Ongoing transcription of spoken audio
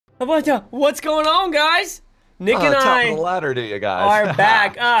What's going on, guys? Nick and top I of the ladder to you guys. are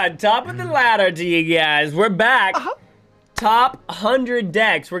back. Top of the ladder to you guys. We're back. Top 100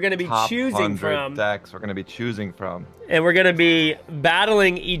 decks we're going to be choosing from. Decks we're going to be choosing from. And we're going to be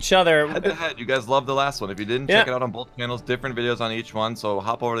battling each other. Head to head. You guys loved the last one. If you didn't, check it out on both channels. Different videos on each one. So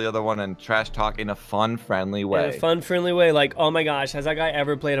hop over to the other one and trash talk in a fun, friendly way. In a fun, friendly way. Like, oh my gosh, has that guy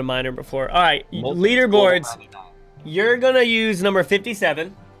ever played a miner before? All right, leaderboards. You're going to use number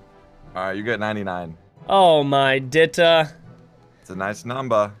 57. All right, you get 99. Oh my ditta. It's a nice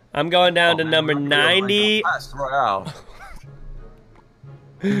number. I'm going down to number 90. Clash Royale.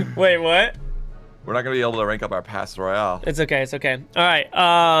 Wait, what? We're not gonna be able to rank up our Pass Royale. It's okay, it's okay. All right,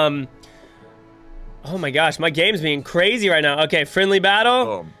 oh my gosh, my game's being crazy right now. Okay, friendly battle.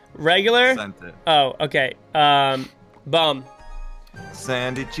 Boom. Regular. Sent it. Oh, okay. Bum.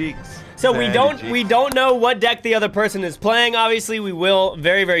 Sandy cheeks. So Sandy we don't know what deck the other person is playing. Obviously, we will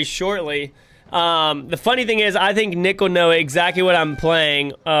very, very shortly. The funny thing is, I think Nick will know exactly what I'm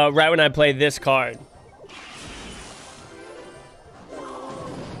playing right when I play this card.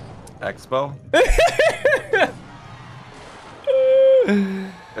 Expo?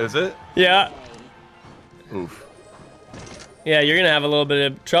 Is it? Yeah. Oof. Yeah, you're gonna have a little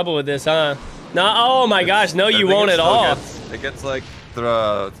bit of trouble with this, huh? No, oh my gosh, no, you won't at all. It gets like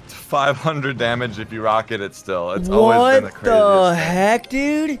 500 damage if you rock it. It's still. It's always been the craziest. What the heck,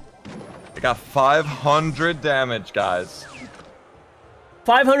 dude? It got 500 damage, guys.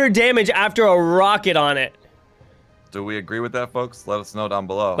 500 damage after a rocket on it. Do we agree with that, folks? Let us know down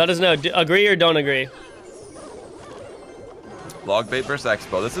below. Let us know. Agree or don't agree? Log bait versus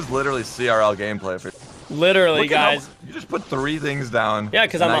Expo. This is literally CRL gameplay. Literally, guys. You just put 3 things down. Yeah,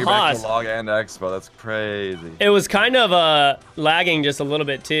 because I'm a hoss. Log and Expo. That's crazy. It was kind of lagging just a little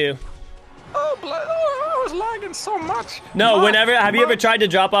bit too. Oh, I was lagging so much. No, have you ever tried to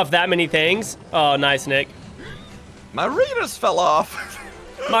drop off that many things? Oh, nice, Nick. My readers fell off.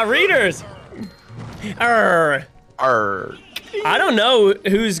 My readers. Arr. Arr. I don't know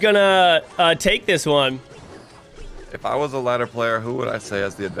who's gonna take this one. If I was a ladder player, who would I say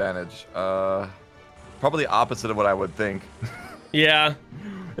has the advantage? Probably the opposite of what I would think. Yeah.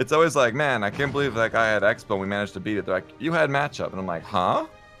 It's always like, man, I can't believe that guy had Expo and we managed to beat it. They're like, you had matchup. And I'm like, huh?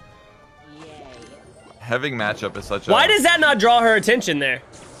 Having matchup is such a... Why does that not draw her attention there?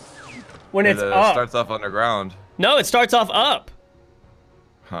 When it's up. It starts off underground. No, it starts off up.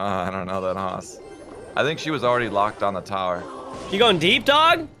 I don't know that, Haas. I think she was already locked on the tower. You going deep,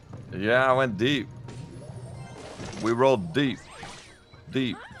 dog? Yeah, I went deep. We rolled deep.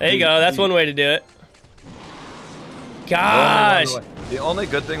 Deep. There you go. That's one way to do it. Gosh. The only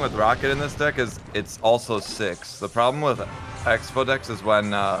good thing with Rocket in this deck is it's also 6. The problem with Expo decks is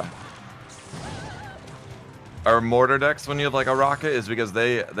when... or Mortar decks when you have like a Rocket is because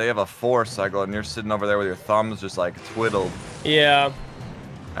they have a 4 cycle and you're sitting over there with your thumbs just like twiddled. Yeah.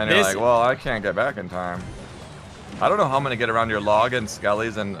 And you're like, well, I can't get back in time. I don't know how I'm going to get around your Log and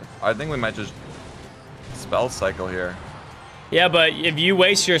Skellies, and I think we might just spell cycle here. Yeah, but if you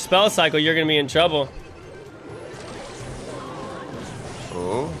waste your spell cycle, you're going to be in trouble.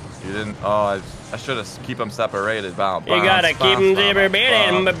 Oh, you didn't... Oh, I should have keep them separated. Bounce, you got to keep them separated.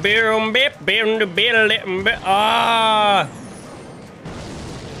 Ah.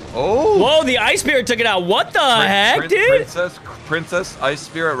 Oh! Whoa, the Ice Spirit took it out. What the heck, dude? Princess, Ice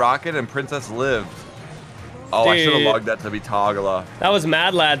Spirit, Rocket, and Princess lived. Oh, dude. I should have logged that to be Toggla. That was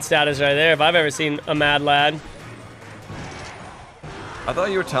Mad Lad status right there, if I've ever seen a Mad Lad. I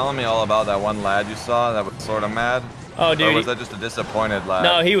thought you were telling me all about that one lad you saw that was sort of mad. Oh, dude. Or was that just a disappointed lad?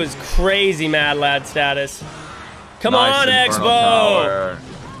 No, he was crazy Mad Lad status. Come on, Expo! Tower.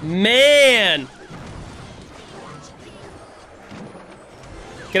 Man!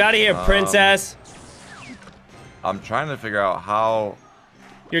 Get out of here, princess. I'm trying to figure out how...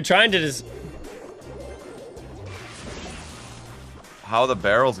 You're trying to just... how the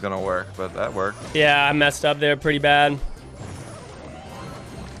barrel's gonna work, but that worked. Yeah, I messed up there pretty bad.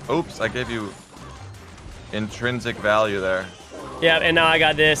 Oops, I gave you intrinsic value there. Yeah, and now I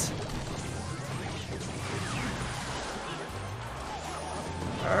got this.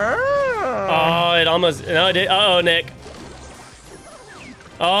 Oh, it almost... No, it did. Uh-oh, Nick.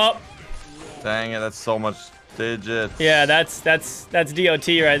 Oh. Dang it, that's so much digits. Yeah, that's DOT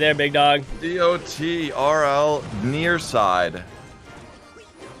right there, big dog. DOT, RL, near side.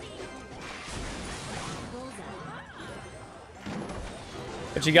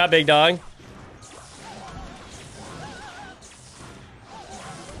 What you got, big dog?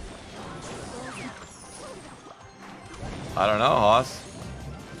 I don't know, Hoss.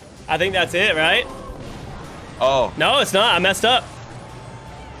 I think that's it, right? Oh. No, it's not. I messed up.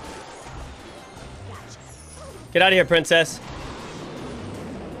 Get out of here, princess.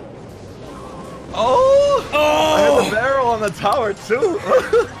 Oh! Oh! I had the barrel on the tower too.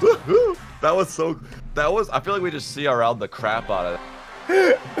 That was so. That was. I feel like we just CRL'd the crap out of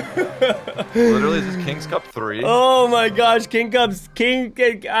it. Literally, is this King's Cup 3? Oh my gosh, King Cups,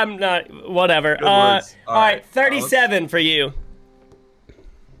 I'm not. Whatever. Good words. All right, 37 for you.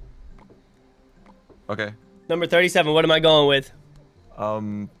 Okay. Number 37. What am I going with?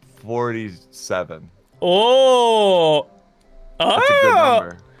 47. Oh. That's a good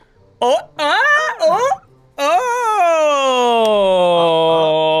number. Oh.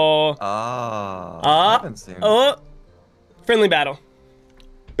 I haven't seen it. Friendly battle.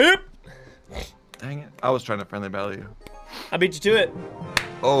 Boop. Dang it. I was trying to friendly battle you. I beat you to it.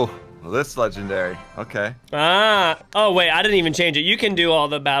 Oh, this legendary. Okay. Oh, wait. I didn't even change it. You can do all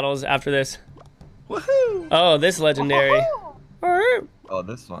the battles after this. Woohoo. Oh, this legendary. Alright. Oh,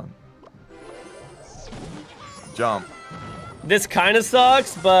 this one. Jump. This kind of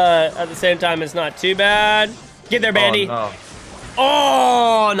sucks, but at the same time, it's not too bad. Get there, Bandy. Oh, no.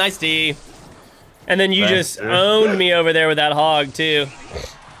 Oh, nice D. And then you Thanks, just dude. owned me over there with that hog, too.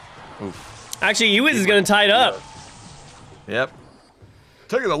 Oof. Actually, Ewiz is going to tie it up. Yep.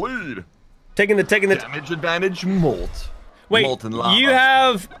 Taking the lead. Taking the Damage advantage, Molt. Wait, Molten lava. you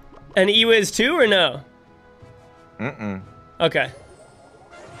have an Ewiz too, or no? Mm-mm. Okay.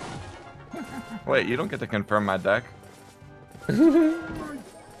 Wait, you don't get to confirm my deck? Well,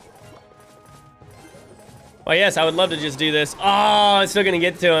 yes, I would love to just do this. Oh, it's still going to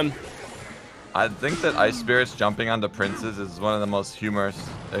get to him. I think that Ice Spirits jumping onto Princes is one of the most humorous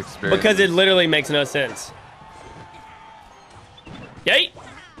experiences. Because it literally makes no sense. Yay!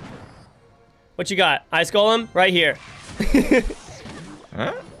 What you got? Ice Golem? Right here.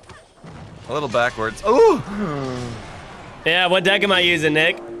 Huh? A little backwards. Ooh! Yeah, what deck am I using,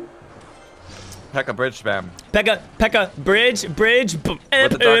 Nick? Pekka Bridge Spam. Pekka, bridge.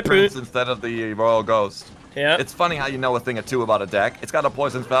 With the Dark Prince instead of the Royal Ghost. Yeah. It's funny how you know a thing or two about a deck. It's got a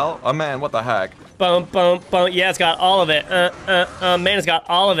poison spell. Oh man, what the heck? Boom, boom, boom. Yeah, it's got all of it. Man, it's got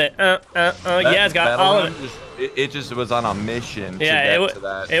all of it. Yeah, it's got all of it. It just was on a mission to Yeah, get to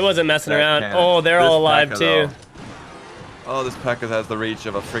that. it wasn't messing that around. cannon. Oh, they're all alive Pekka, too. though. Oh, this Pekka has the reach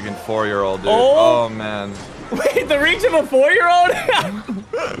of a friggin' 4-year-old, dude. Oh. Oh man. Wait, the reach of a 4-year-old?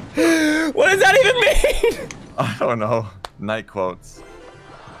 What does that even mean? I don't know. Night quotes.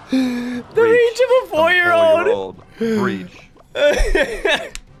 The reach of a 4-year-old. Breach.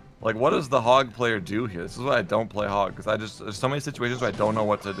 Like, what does the hog player do here? This is why I don't play hog, because there's so many situations where I don't know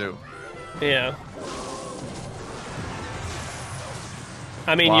what to do. Yeah.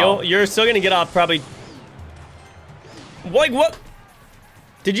 I mean, Wow. you're still gonna get off probably. Like what?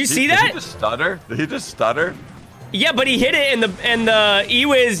 Did you see that? Did he just stutter? Did he just stutter? Yeah, but he hit it, and the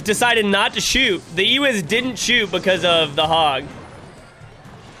Ewiz decided not to shoot. The Ewiz didn't shoot because of the hog.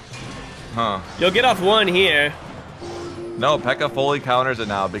 Huh. You'll get off one here. No, Pekka fully counters it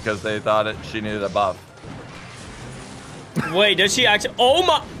now because they thought she needed a buff. Wait, does she actually? Oh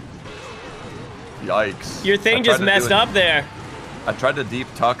my! Yikes. Your thing just messed up there. I tried to deep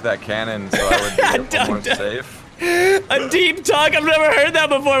tuck that cannon so I would be a little more safe. A deep tuck? I've never heard that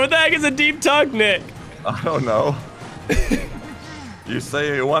before. What the heck is a deep tuck, Nick? I don't know. You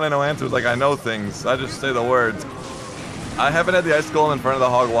say you want to know answers like I know things. I just say the words. I haven't had the ice golem in front of the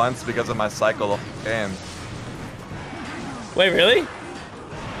hog once because of my cycle game. Wait, really?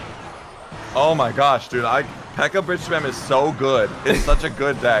 Oh my gosh, dude. Pekka Bridge Spam is so good. It's such a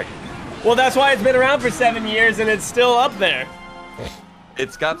good deck. Well, that's why it's been around for 7 years and it's still up there.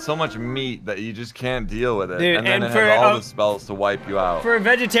 It's got so much meat that you just can't deal with it. Dude, and then and it for, has all the spells to wipe you out. For a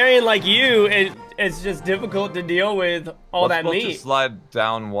vegetarian like you, it's just difficult to deal with all that Let's meat. just slide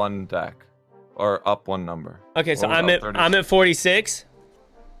down one deck. Or up one number. Okay, so What was I'm at 46.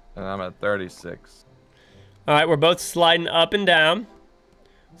 And I'm at 36. All right, we're both sliding up and down.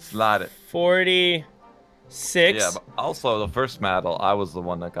 Slide it. 46. Yeah, but also the first battle, I was the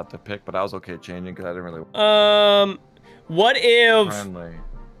one that got to pick, but I was okay changing because I didn't really. What if? Friendly.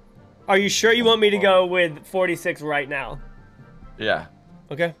 Are you sure you want me to go with 46 right now? Yeah.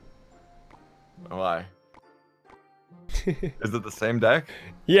 Okay. Why? Is it the same deck?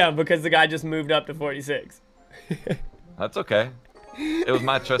 Yeah, because the guy just moved up to 46. That's okay. It was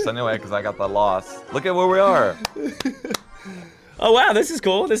my choice anyway because I got the loss. Look at where we are. Oh wow, this is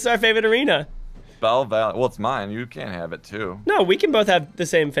cool. This is our favorite arena. Bell Valley. Well, it's mine. You can't have it too. No, we can both have the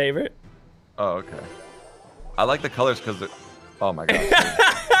same favorite. Oh, okay. I like the colors because oh my gosh.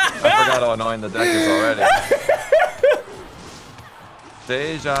 I forgot how annoying the deck is already.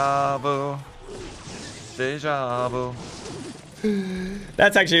 Deja vu. Deja vu.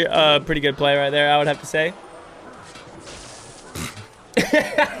 That's actually a pretty good play right there, I would have to say.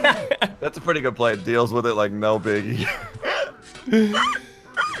 That's a pretty good play. It deals with it like no biggie. That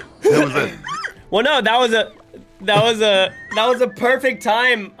was it. Well, no, that was a perfect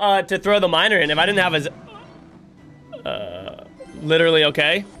time to throw the miner in. If I didn't have his, literally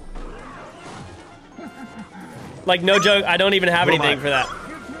okay. Like no joke, I don't even have anything for that.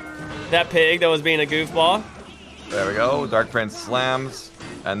 That pig that was being a goofball. There we go. Dark Prince slams,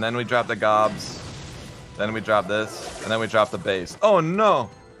 and then we drop the gobs. Then we drop this, and then we drop the base. Oh no!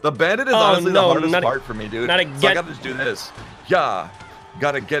 The bandit is honestly the hardest part for me, dude. So I gotta just do this. Yeah.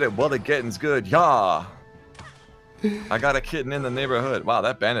 Gotta get it while the getting's good. Yeah. I got a kitten in the neighborhood. Wow,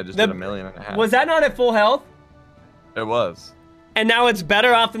 that bandit just did 1.5 million. Was that not at full health? It was. And now it's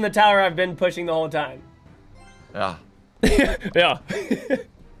better off than the tower I've been pushing the whole time. Yeah. Yeah.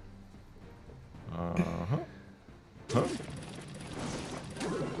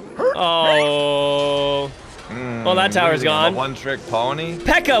 Oh. Well, that tower's gone. I'm a one-trick pony.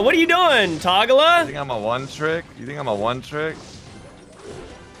 Pekka, what are you doing, Toggler? You think I'm a one-trick? You think I'm a one-trick?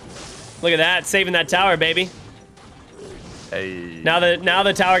 Look at that, saving that tower, baby. Hey. Now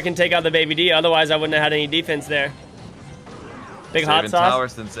the tower can take out the baby D. Otherwise, I wouldn't have had any defense there. Big hot sauce. Tower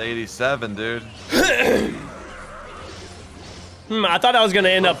since '87, dude. I thought I was gonna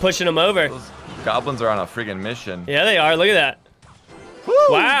end up pushing him over. Those goblins are on a friggin' mission. Yeah, they are. Look at that. Woo!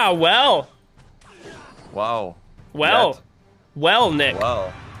 Wow. Well. Wow. Well. Yet. Well, Nick.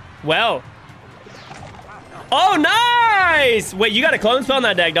 Well. Well. Oh, nice! Wait, you got a clone spell on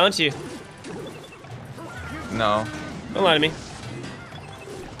that deck, don't you? No. Don't lie to me.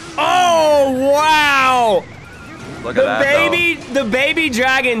 Oh, wow! Look at that, the baby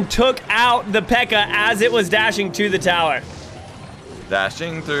dragon took out the Pekka as it was dashing to the tower.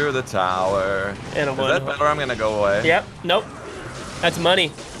 Dashing through the tower. And Is that better? I'm gonna go away. Yep. Nope. That's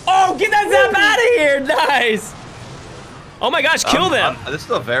money. Oh, get that zap out of here! Nice. Oh my gosh, kill them. This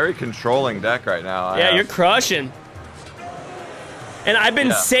is a very controlling deck right now. Yeah, you're crushing. And I've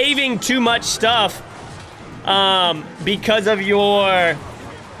been saving too much stuff because of your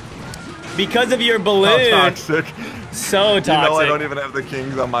balloon. How toxic. So toxic. You know I don't even have the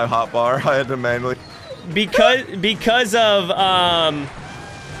kings on my hotbar. I had to manually. Because of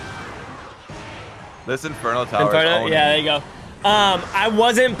this Inferno Tower. Inferno? Yeah, there you go. I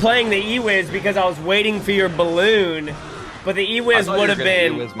wasn't playing the E-Wiz because I was waiting for your balloon. But the E-Wiz would have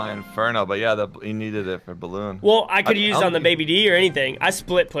been. E-Wiz my Inferno, but yeah, he needed it for balloon. Well, I could use it on the baby D or anything. I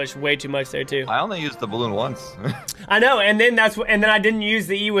split push way too much there too. I only used the balloon once. I know, and then I didn't use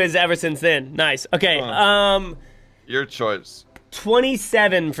the E-Wiz ever since then. Nice. Okay. Your choice.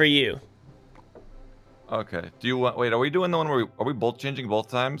 27 for you. Okay. Do you want? Wait, are we doing the one where are we both changing both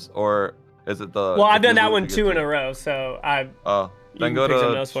times, or is it the? Well, I've done that one 2 in a row, so I. Oh, then go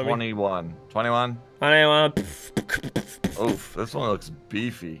to 21. 21. 21. Oof, this one looks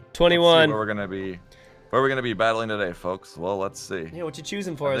beefy. 21. Let's see where we're gonna be battling today, folks. Well, let's see. Yeah, what you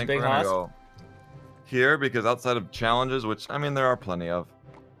choosing for is Big Hoss? Go here because outside of challenges, which I mean there are plenty of,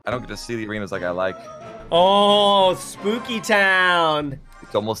 I don't get to see the arenas like I like. Oh, Spooky Town.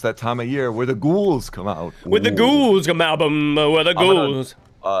 It's almost that time of year where the ghouls come out. With the ghouls come out, where the ghouls.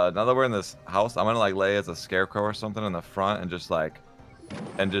 Now that we're in this house, I'm gonna like lay as a scarecrow or something in the front and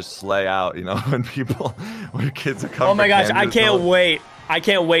just slay out, you know, when kids are coming. Oh my gosh, I can't wait. I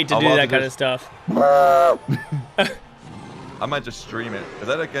can't wait to do that kind of stuff. I might just stream it. Is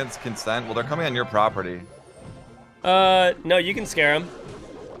that against consent? Well, they're coming on your property. No, you can scare them.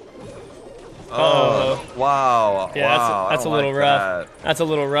 Oh, wow. Yeah, wow, that's a little rough. That. That's a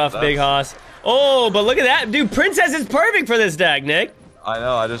little rough, Big Hoss. Oh, but look at that. Dude, Princess is perfect for this deck, Nick. I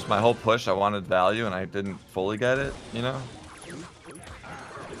know, my whole push, I wanted value, and I didn't fully get it, you know?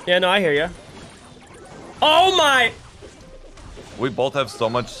 Yeah, no, I hear ya. Oh my! We both have so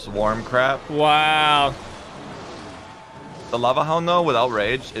much swarm crap. Wow. The Lava Hound, though, without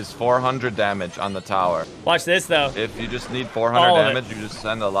rage, is 400 damage on the tower. Watch this, though. If you just need 400 damage, you just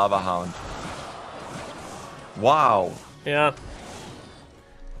send a Lava Hound. Wow. Yeah.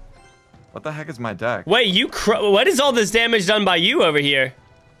 What the heck is my deck? Wait, what is all this damage done by you over here?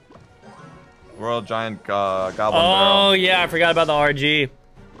 World Giant Goblin Oh, Barrel. yeah, I forgot about the RG.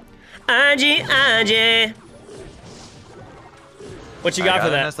 RG. What you got for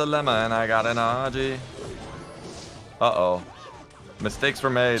that? I got a dilemma and I got an RG. Uh-oh. Mistakes were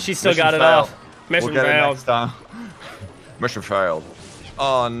made. She still got it off. Mission failed. We'll get it next time. Mission failed.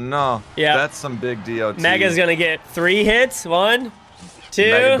 Oh, no. Yeah. That's some big DOT. Mega's gonna get 3 hits. 1,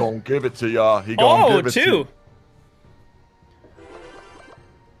 2. Mega gonna give it to y'all. He gonna give it 2. to you.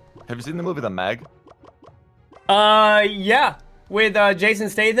 Have you seen the movie The Meg? Yeah. With Jason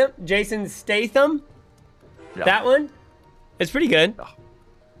Statham. Yeah. That one? It's pretty good.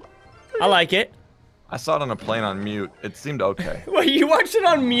 I like it. I saw it on a plane on mute. It seemed okay. Wait, you watched it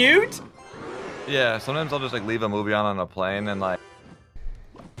on mute? Yeah, sometimes I'll just like leave a movie on a plane and like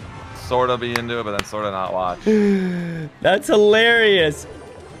sort of be into it, but then sort of not watch. That's hilarious.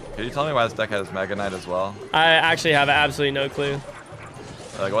 Can you tell me why this deck has Mega Knight as well? I actually have absolutely no clue.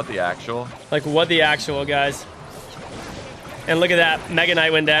 Like what the actual? Like what the actual, guys. And look at that, Mega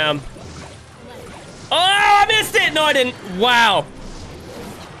Knight went down. Oh, I missed it! No, I didn't. Wow.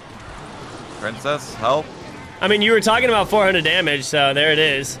 Princess, help. I mean, you were talking about 400 damage, so there it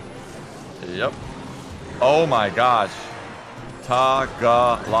is. Yep. Oh my gosh.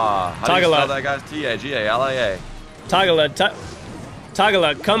 Tagala. How do you spell that, guys? T-A-G-A-L-A-A. Tagala.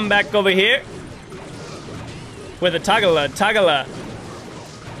 Tagala, come back over here. With a Tagala. Tagala.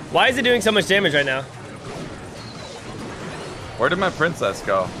 Why is it doing so much damage right now? Where did my princess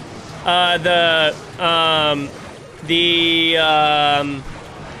go?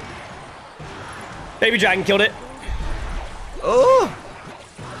 Baby Dragon killed it. Oh!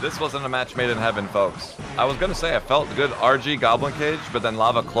 This wasn't a match made in heaven, folks. I was gonna say I felt good RG Goblin Cage, but then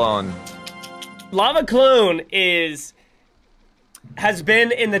Lava Clone. Lava Clone has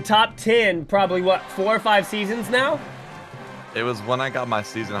been in the top 10 probably, what, 4 or 5 seasons now? It was when I got my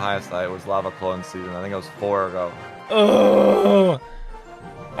season highest. It was Lava Clone season. I think it was 4 ago. Oh!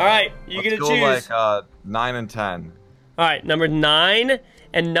 Alright, you get to choose. Like 9 and 10. Alright, number 9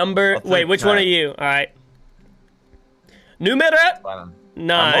 and number... Wait, which 10. one are you? Alright. Numero 9.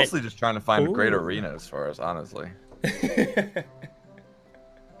 I'm mostly just trying to find great arenas for us, honestly.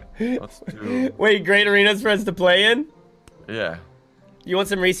 Let's do... Wait, great arenas for us to play in? Yeah. You want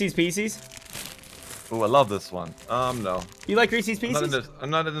some Reese's Pieces? Ooh, I love this one. No. You like Reese's Pieces? I'm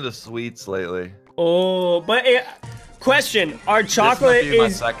not into sweets lately. Oh, but... question, are chocolate this might be my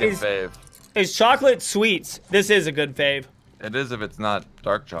second fave. Is chocolate sweets? This is a good fave. It is if it's not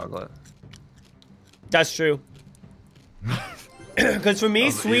dark chocolate. That's true. Because for me,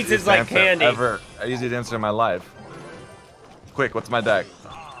 sweets is like candy. Easy to answer in my life. Quick, what's my deck?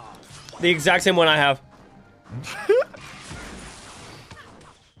 The exact same one I have.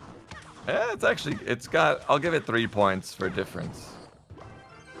 Yeah, it's got, I'll give it 3 points for difference.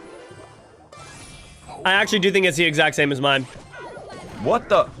 I actually do think it's the exact same as mine. What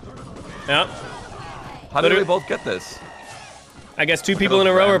the? Yep. How did we both get this? I guess 2 people in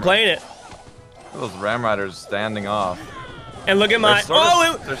a row are playing it. Look at those Ram Riders standing off. And look at my...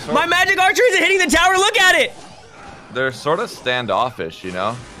 my Magic Archer isn't hitting the tower. Look at it. They're sort of standoffish, you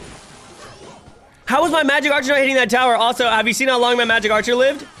know? How was my Magic Archer not hitting that tower? Also, have you seen how long my Magic Archer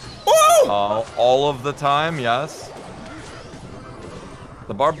lived? Ooh! All of the time, yes.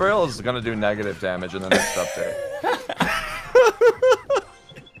 The Barb Barrel is going to do negative damage in the next update.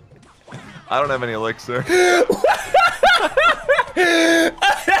 I don't have any elixir.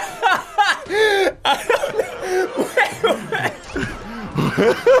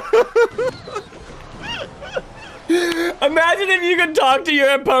 Imagine if you could talk to your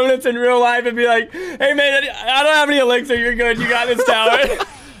opponents in real life and be like, hey man, I don't have any elixir, you're good, you got this tower.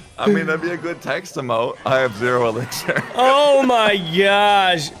 I mean, that'd be a good text emote. I have 0 elixir. Oh my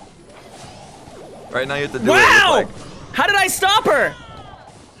gosh. Right now you have to do it How did I stop her?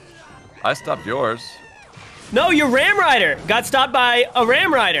 I stopped yours. No, your Ram Rider got stopped by a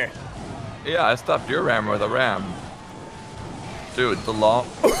Ram Rider. Yeah, I stopped your Ram with a Ram. Dude, the long...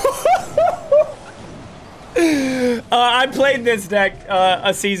 I played this deck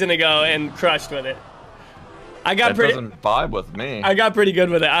a season ago and crushed with it. It doesn't vibe with me. I got pretty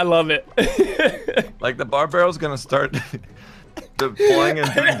good with it. I love it. Like the Barb Barrel's gonna start deploying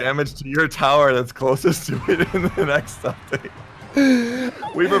and doing damage to your tower that's closest to it in the next update.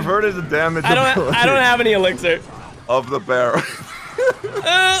 We reverted the damage. I don't have any elixir of the barrel.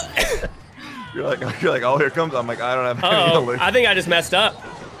 You're like, oh, here comes. I'm like, I don't have any elixir. I think I just messed up.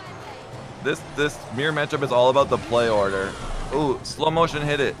 This mirror matchup is all about the play order. Ooh, slow motion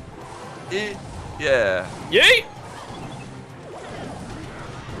hit it. Yeah. Yeet!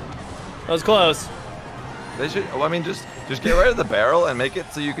 That was close. They should. Well, I mean, just get rid of the barrel and make it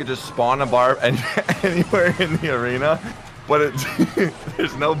so you could just spawn a barb anywhere in the arena. But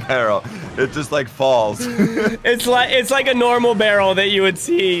there's no barrel. It just like falls. It's like a normal barrel that you would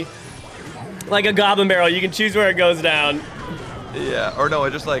see, like a goblin barrel. You can choose where it goes down. Yeah, or no,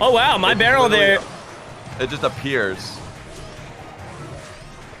 it just like... Oh wow, my barrel there... It just appears.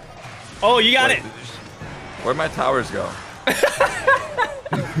 Oh, you got it. Where'd my towers go?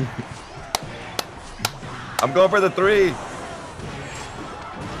 I'm going for the 3.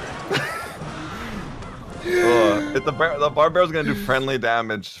 The Barb Barrel's gonna do friendly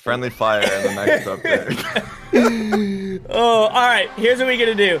damage, friendly fire in the next update. Oh, all right. Here's what we're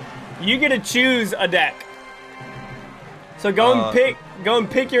gonna do. You get to choose a deck. So go and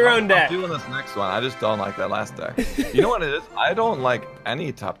pick your own deck. I'm doing this next one. I just don't like that last deck. You know what it is? I don't like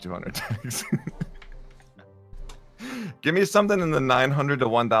any top 200 decks. Give me something in the 900 to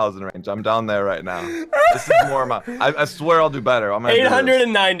 1,000 range. I'm down there right now. This is more my. I swear I'll do better. I'm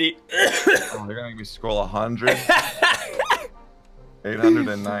 890. Oh, you're gonna make me scroll 100.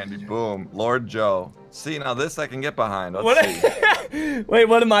 890. Boom. Lord Joe. See, now this I can get behind. Let's see. Wait,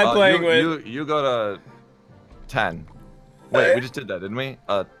 what am I playing with? You go to 10. Wait, we just did that, didn't we?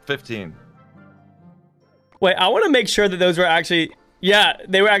 15. Wait, I want to make sure that those were actually. Yeah,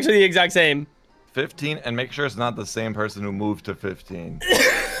 they were actually the exact same. 15, and make sure it's not the same person who moved to 15.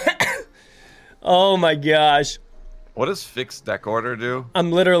 Oh my gosh. What does fixed deck order do?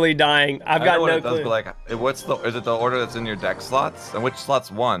 I'm literally dying. I've got no clue. Does, but like, is it the order that's in your deck slots? And which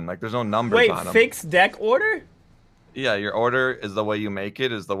slot's one? Like, there's no numbers on them. Wait, fixed deck order? Yeah, your order is the way you make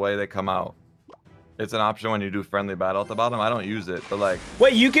it, is the way they come out. It's an option when you do friendly battle at the bottom. I don't use it, but like...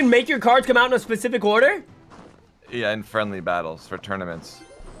 Wait, you can make your cards come out in a specific order? Yeah, in friendly battles for tournaments.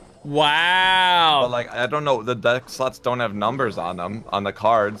 Wow. But like, I don't know, the deck slots don't have numbers on them, on the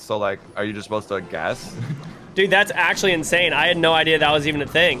cards, so like, are you just supposed to guess? Dude, that's actually insane. I had no idea that was even a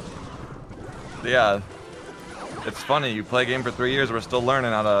thing. Yeah. It's funny, you play a game for 3 years, we're still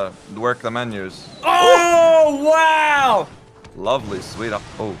learning how to work the menus. Oh, wow! Lovely, sweet.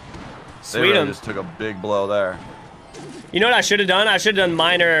 Oh, Sweet. They really just took a big blow there. You know what I should have done? I should have done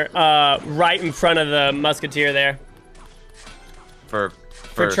Miner right in front of the Musketeer there. For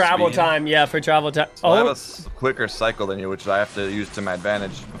travel speed. time, yeah, for travel time. So I have a quicker cycle than you, which I have to use to my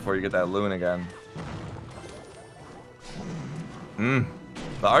advantage before you get that loon again. The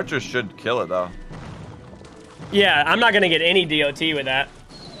archers should kill it, though. Yeah, I'm not going to get any DOT with that.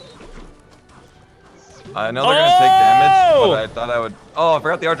 I know they're going to take damage, but I thought I would... Oh, I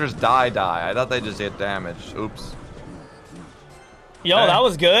forgot the archers die. I thought they just did damage. Oops. Yo, that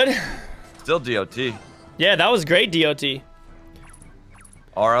was good. Still DOT. Yeah, that was great DOT.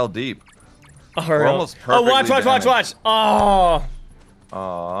 RL deep. We're almost perfectly watch. Oh.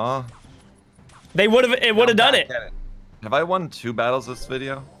 Aww. It would have done it. Have I won 2 battles this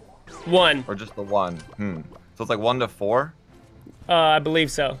video? 1. Or just the 1? So it's like 1 to 4? I believe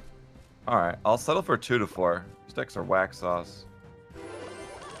so. Alright, I'll settle for 2 to 4. These decks are whack sauce.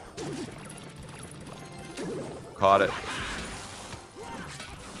 Caught it.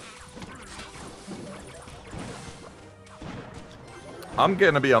 I'm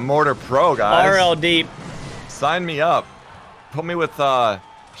gonna be a mortar pro, guys. RL deep. Sign me up. Put me with steroidy.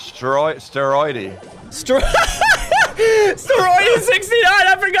 Steroidy 69.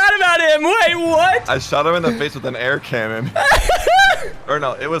 I forgot about him. Wait, what? I shot him in the face with an air cannon. Or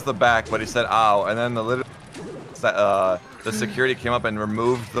no, it was the back, but he said ow, and then the security came up and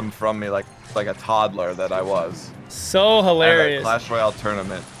removed them from me like a toddler that I was. So hilarious. At a Clash Royale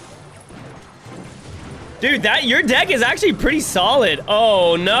tournament. Dude, your deck is actually pretty solid.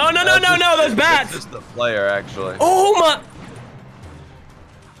 Oh, no, those bats. It's just the player, actually. Oh, my.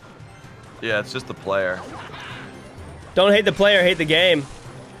 Yeah, it's just the player. Don't hate the player, hate the game.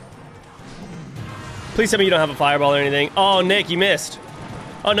 Please tell me you don't have a fireball or anything. Oh, Nick, you missed.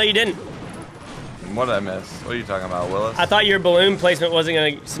 Oh, no, you didn't. What did I miss? What are you talking about, Willis? I thought your balloon placement wasn't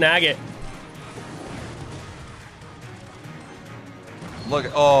going to snag it.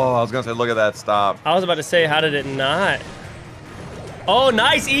 Look, oh, I was going to say, look at that stop. I was about to say, how did it not? Oh,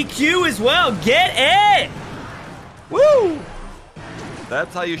 nice EQ as well. Get it. Woo!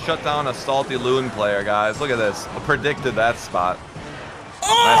 That's how you shut down a salty loon player, guys. Look at this. I predicted that spot.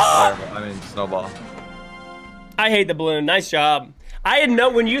 Oh! Nice fireball. Snowball. I hate the balloon. Nice job.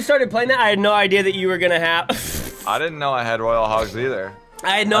 When you started playing that, I had no idea that you were going to have... I didn't know I had Royal Hogs either.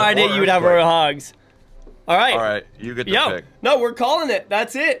 I had no idea you would have Royal Hogs. All right. All right, you get to pick. No, we're calling it.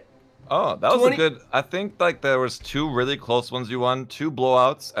 That's it. Oh, that was a good... I think like there was 2 really close ones you won, 2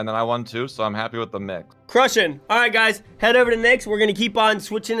 blowouts, and then I won 2, so I'm happy with the mix. Crushing. All right, guys, head over to Nick's. We're going to keep on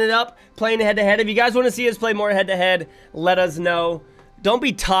switching it up, playing head-to-head. If you guys want to see us play more head-to-head, let us know. Don't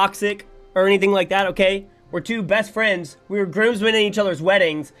be toxic or anything like that, okay? We're 2 best friends. We were groomsmen in each other's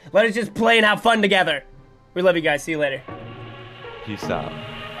weddings. Let us just play and have fun together. We love you guys. See you later. Peace out.